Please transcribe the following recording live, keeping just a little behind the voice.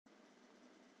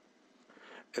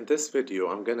In this video,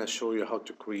 I'm going to show you how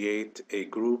to create a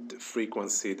grouped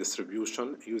frequency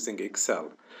distribution using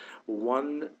Excel.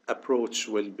 One approach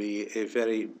will be a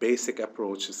very basic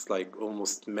approach, it's like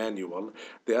almost manual.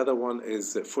 The other one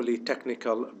is fully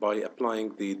technical by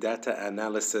applying the data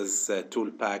analysis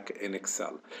tool pack in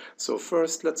Excel. So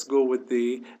first, let's go with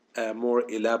the more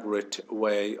elaborate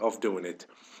way of doing it.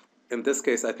 In this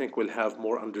case, I think we'll have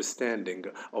more understanding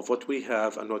of what we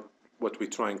have and what we're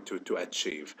trying to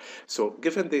achieve. So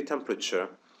given the temperature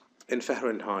in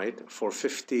Fahrenheit for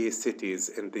 50 cities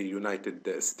in the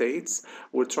United States,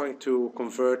 we're trying to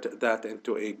convert that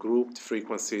into a grouped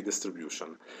frequency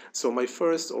distribution. So my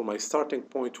first or my starting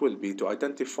point will be to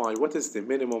identify what is the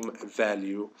minimum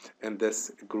value in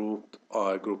this group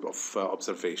of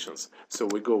observations. So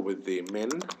we go with the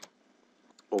min,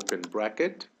 open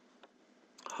bracket,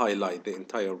 highlight the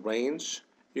entire range.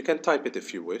 You can type it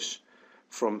if you wish,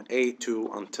 from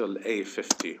A2 until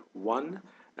A51,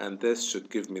 and this should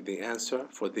give me the answer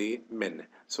for the min.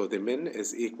 So the min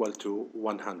is equal to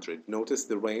 100. Notice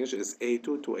the range is A2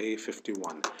 to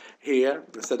A51. Here,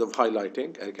 instead of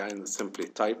highlighting, I can simply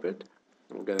type it.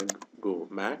 I'm going to go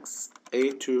max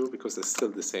A2 because it's still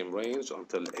the same range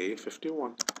until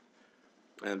A51.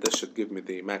 And this should give me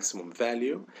the maximum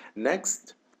value.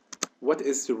 Next, what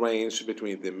is the range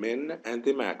between the min and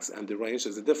the max? And the range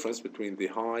is the difference between the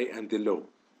high and the low.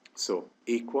 So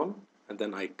equal, and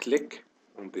then I click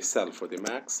on the cell for the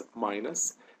max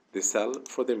minus the cell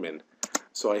for the min.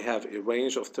 So I have a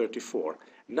range of 34.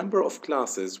 Number of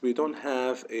classes, we don't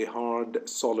have a hard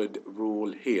solid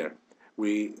rule here.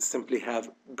 We simply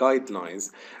have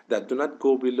guidelines that do not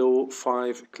go below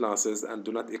 5 classes and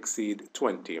do not exceed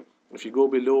 20. If you go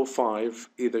below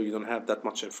 5, either you don't have that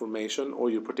much information or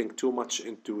you're putting too much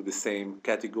into the same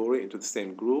category, into the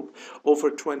same group. Over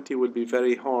 20 will be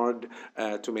very hard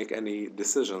to make any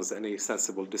decisions, any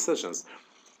sensible decisions.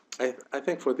 I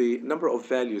think for the number of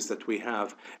values that we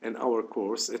have in our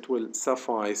course, it will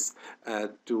suffice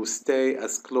to stay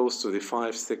as close to the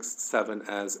 5, 6, 7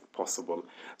 as possible.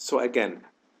 So again,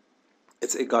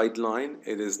 it's a guideline.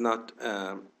 It is not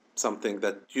something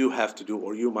that you have to do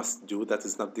or you must do. That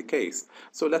is not the case.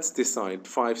 So let's decide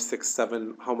 5, 6,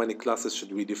 7, how many classes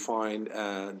should we divide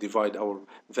our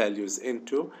values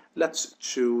into. Let's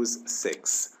choose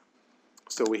 6.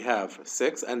 So we have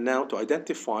 6, and now to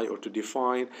identify or to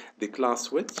define the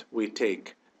class width, we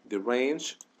take the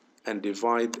range and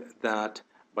divide that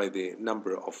by the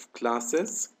number of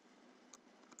classes.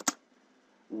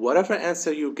 Whatever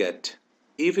answer you get,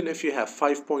 even if you have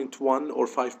 5.1 or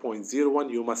 5.01,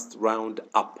 you must round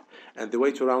up. And the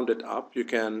way to round it up, you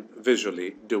can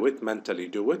visually do it, mentally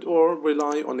do it, or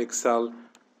rely on Excel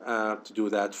to do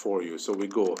that for you. So we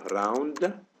go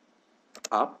round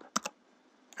up,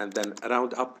 and then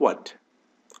round up what?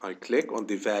 I click on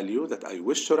the value that I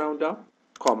wish to round up,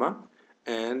 comma,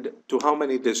 and to how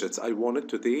many digits? I want it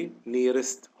to the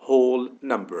nearest whole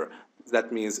number.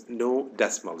 That means no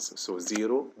decimals, so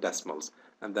 0 decimals,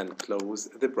 and then close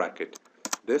the bracket.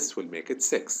 This will make it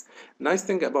 6. Nice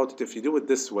thing about it, if you do it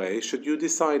this way, should you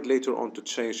decide later on to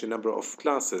change the number of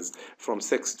classes from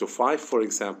 6 to 5, for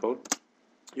example,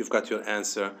 you've got your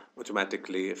answer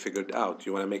automatically figured out.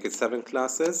 You want to make it 7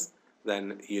 classes,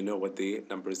 then you know what the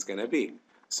number is going to be.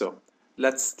 So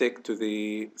let's stick to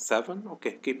the 7.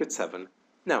 Okay, keep it 7.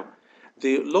 Now,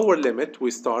 the lower limit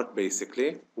we start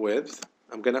basically with,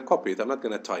 I'm going to copy it, I'm not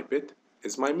going to type it,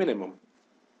 is my minimum.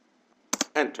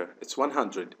 Enter, it's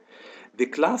 100. The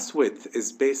class width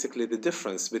is basically the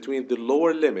difference between the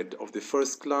lower limit of the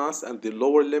first class and the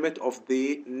lower limit of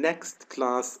the next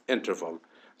class interval.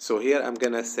 So here I'm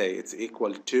going to say it's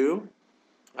equal to,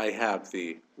 I have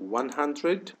the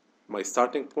 100, my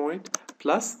starting point,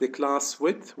 plus the class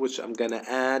width, which I'm going to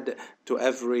add to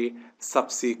every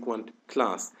subsequent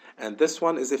class. And this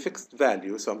one is a fixed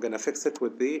value, so I'm going to fix it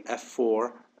with the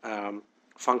F4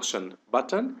 function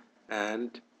button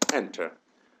and enter.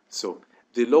 So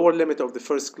the lower limit of the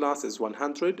first class is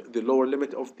 100. The lower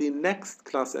limit of the next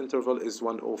class interval is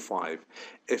 105.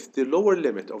 If the lower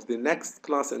limit of the next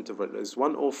class interval is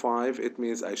 105, it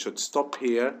means I should stop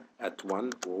here at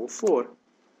 104.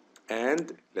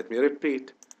 And let me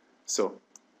repeat. So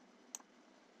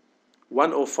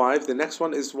 105, the next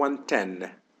one is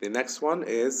 110. The next one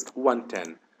is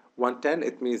 110. 110,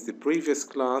 it means the previous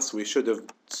class we should have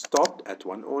stopped at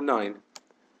 109.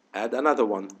 Add another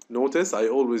one. Notice I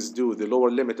always do the lower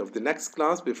limit of the next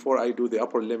class before I do the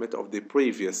upper limit of the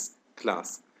previous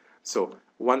class. So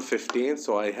 115,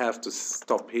 so I have to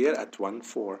stop here at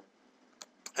 14.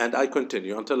 And I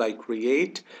continue until I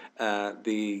create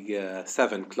the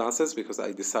 7 classes, because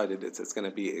I decided it's going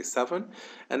to be a 7.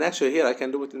 And actually here I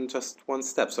can do it in just one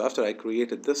step. So after I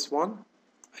created this one,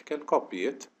 I can copy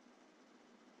it.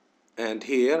 And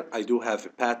here I do have a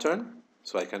pattern,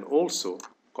 so I can also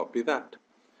copy that.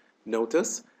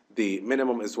 Notice the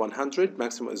minimum is 100,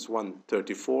 maximum is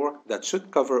 134. That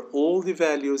should cover all the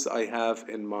values I have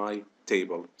in my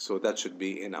table, so that should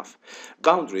be enough.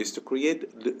 Boundaries, to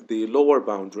create the lower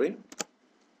boundary,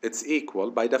 it's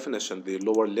equal, by definition, the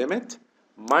lower limit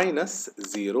minus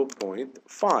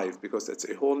 0.5, because it's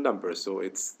a whole number, so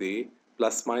it's the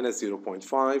plus minus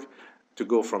 0.5 to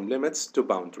go from limits to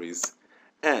boundaries.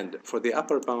 And for the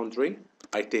upper boundary,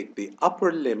 I take the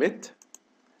upper limit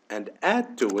and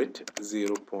add to it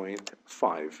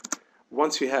 0.5.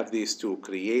 Once you have these two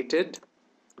created,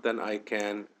 then I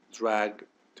can drag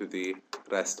to the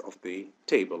rest of the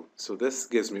table. So this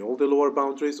gives me all the lower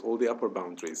boundaries, all the upper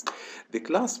boundaries. The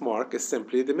class mark is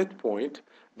simply the midpoint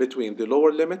between the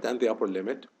lower limit and the upper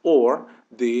limit, or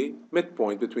the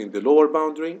midpoint between the lower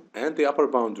boundary and the upper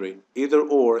boundary. Either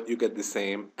or, you get the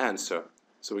same answer.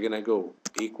 So we're going to go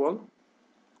equal,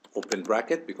 open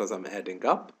bracket, because I'm adding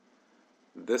up,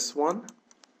 this one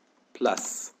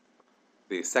plus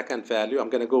the second value. I'm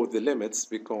going to go with the limits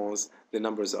because the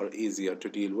numbers are easier to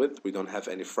deal with. We don't have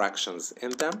any fractions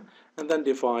in them. And then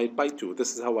divide by 2.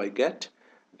 This is how I get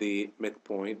the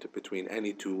midpoint between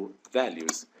any two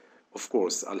values. Of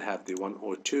course, I'll have the 1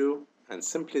 or 2 and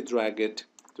simply drag it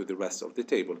to the rest of the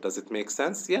table. Does it make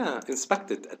sense? Yeah, inspect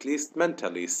it, at least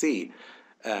mentally. See.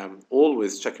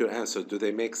 Always check your answers. Do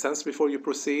they make sense before you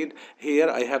proceed? Here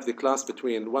I have the class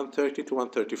between 130 to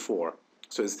 134.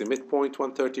 So is the midpoint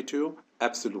 132?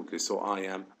 Absolutely. So I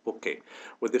am okay.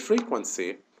 With the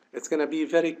frequency, it's going to be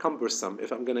very cumbersome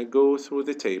if I'm going to go through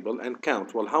the table and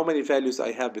count, well, how many values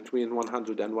I have between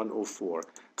 100 and 104.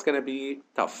 It's going to be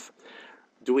tough.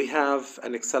 Do we have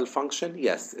an Excel function?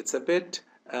 Yes. It's a bit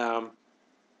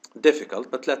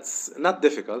difficult, but not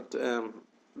difficult.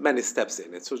 Many steps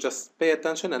in it. So just pay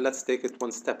attention and let's take it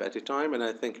one step at a time, and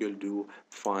I think you'll do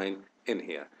fine in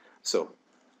here. So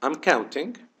I'm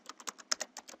counting,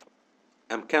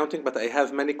 but I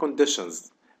have many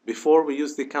conditions. Before we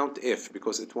use the COUNTIF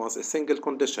because it was a single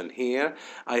condition. Here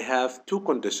I have two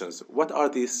conditions. What are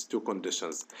these two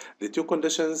conditions? The two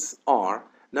conditions are,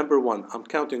 number one, I'm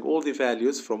counting all the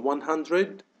values from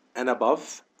 100 and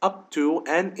above up to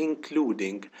and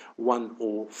including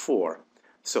 104.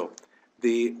 So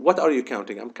what are you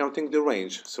counting? I'm counting the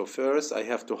range. So first I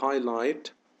have to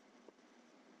highlight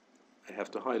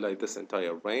this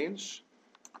entire range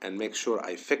and make sure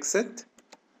I fix it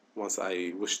once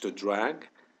I wish to drag.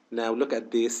 Now look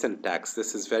at the syntax.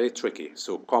 This is very tricky.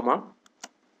 So comma,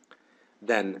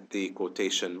 then the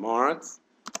quotation marks,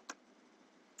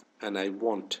 and I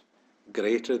want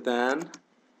greater than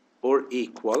or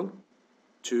equal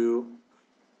to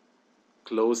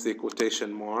close the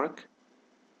quotation mark,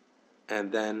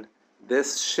 and then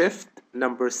this shift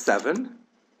number 7,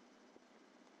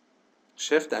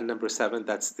 shift and number 7,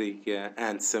 that's the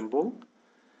and symbol.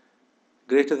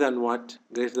 Greater than what?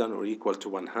 Greater than or equal to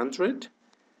 100.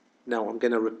 Now I'm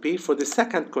going to repeat for the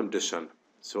second condition.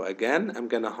 So again, I'm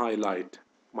going to highlight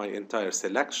my entire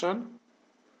selection.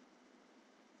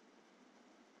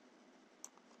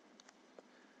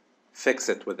 Fix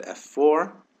it with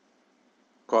F4,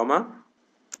 comma,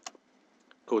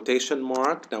 quotation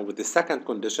mark. Now with the second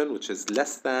condition, which is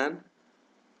less than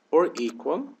or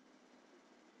equal,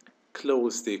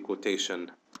 close the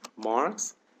quotation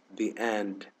marks, the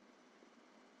and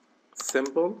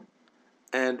symbol,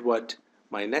 and what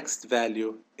my next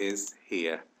value is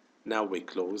here. Now we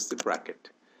close the bracket.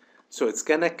 So it's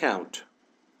going to count.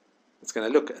 It's going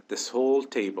to look at this whole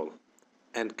table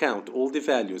and count all the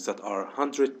values that are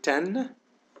 110.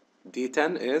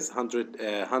 D10 is 100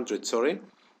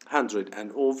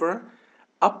 and over,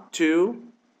 up to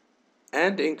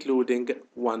and including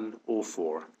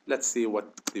 104. Let's see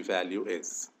what the value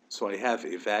is. So I have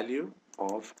a value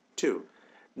of 2.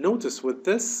 Notice with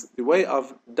this, the way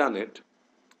I've done it,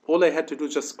 all I had to do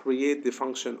just create the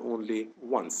function only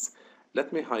once.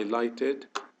 Let me highlight it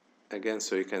again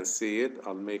so you can see it.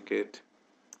 I'll make it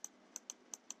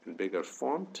in bigger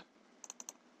font.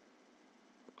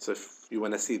 So if you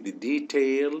want to see the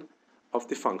detail of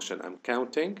the function, I'm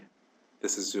counting.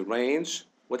 This is the range.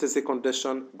 What is the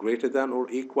condition? Greater than or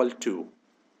equal to.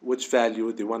 Which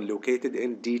value? The one located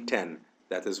in D10.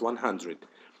 That is 100.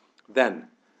 Then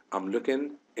I'm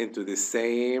looking into the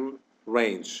same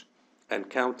range and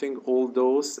counting all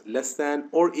those less than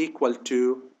or equal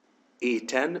to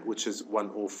E10, which is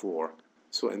 104.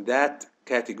 So in that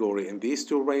category, in these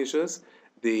two ranges,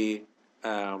 the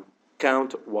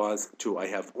count was 2. I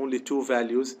have only 2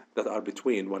 values that are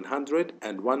between 100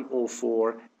 and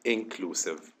 104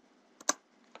 inclusive.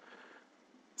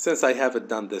 Since I have it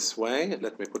done this way,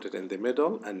 let me put it in the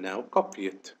middle and now copy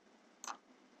it.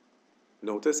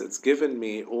 Notice it's given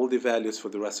me all the values for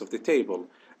the rest of the table.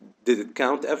 Did it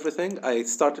count everything? I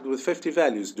started with 50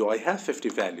 values. Do I have 50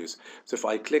 values? So if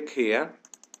I click here,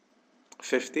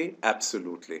 50,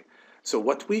 absolutely. So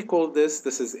what we call this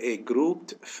is a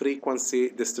grouped frequency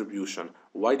distribution.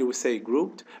 Why do we say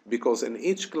grouped? Because in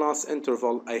each class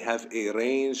interval I have a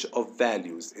range of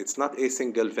values. It's not a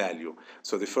single value.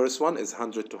 So the first one is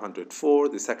 100 to 104,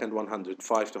 the second one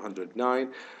 105 to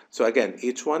 109. So again,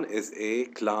 each one is a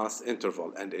class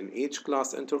interval, and in each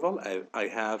class interval I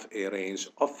have a range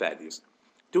of values.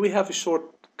 Do we have a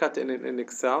shortcut in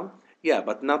Excel? Yeah,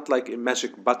 but not like a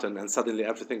magic button and suddenly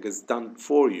everything is done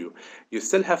for you. You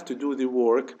still have to do the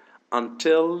work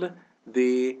until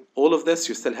all of this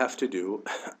you still have to do.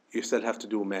 You still have to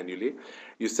do manually.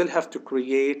 You still have to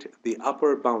create the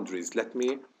upper boundaries. Let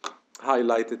me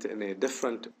highlight it in a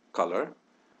different color.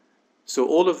 So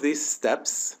all of these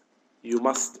steps you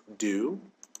must do.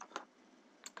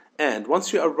 And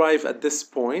once you arrive at this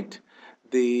point,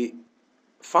 the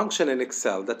function in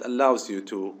Excel that allows you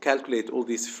to calculate all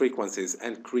these frequencies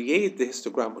and create the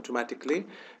histogram automatically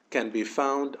can be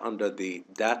found under the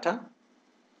data,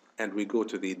 and we go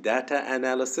to the data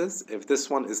analysis. If this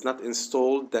one is not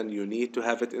installed, then you need to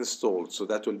have it installed, so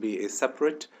that will be a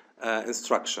separate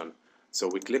instruction. So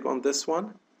we click on this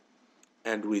one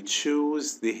and we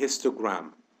choose the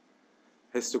histogram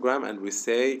and we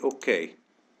say okay.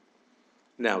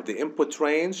 Now the input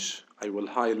range I will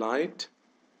highlight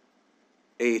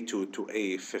A2 to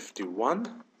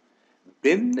A51.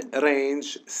 Bin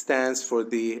range stands for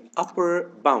the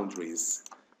upper boundaries.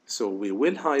 So we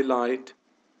will highlight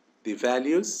the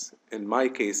values, in my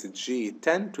case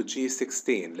G10 to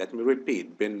G16. Let me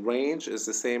repeat, bin range is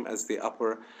the same as the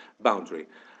upper boundary.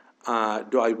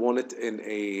 Do I want it in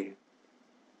a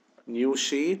new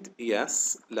sheet?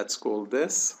 Yes. Let's call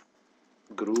this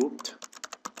grouped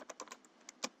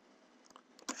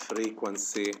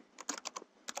frequency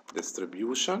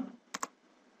distribution,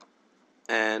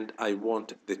 and I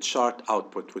want the chart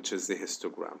output, which is the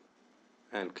histogram,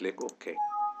 and click OK.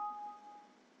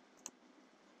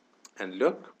 And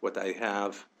look what I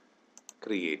have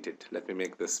created. Let me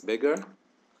make this bigger.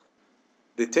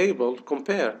 The table,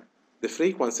 compare the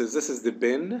frequencies. This is the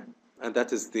bin, and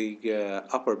that is the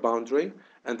upper boundary,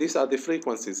 and these are the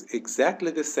frequencies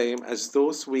exactly the same as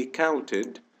those we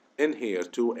counted in here,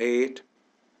 2, 8.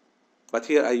 But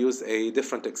here I use a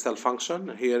different Excel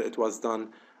function. Here it was done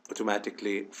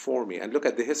automatically for me. And look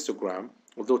at the histogram.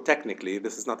 Although technically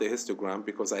this is not a histogram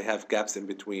because I have gaps in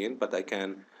between, but I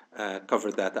can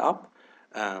cover that up.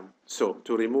 So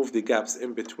to remove the gaps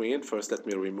in between, first let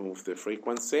me remove the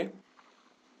frequency.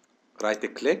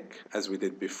 Right-click, as we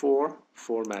did before,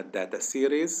 Format Data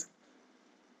Series.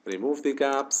 Remove the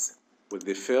gaps. With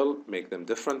the fill, make them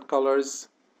different colors,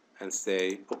 and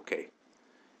say OK.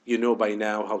 You know by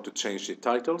now how to change the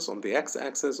titles on the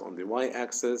x-axis, on the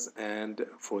y-axis, and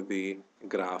for the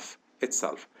graph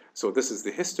itself. So this is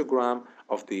the histogram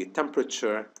of the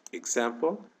temperature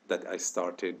example that I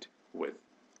started with.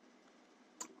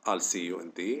 I'll see you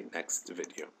in the next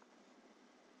video.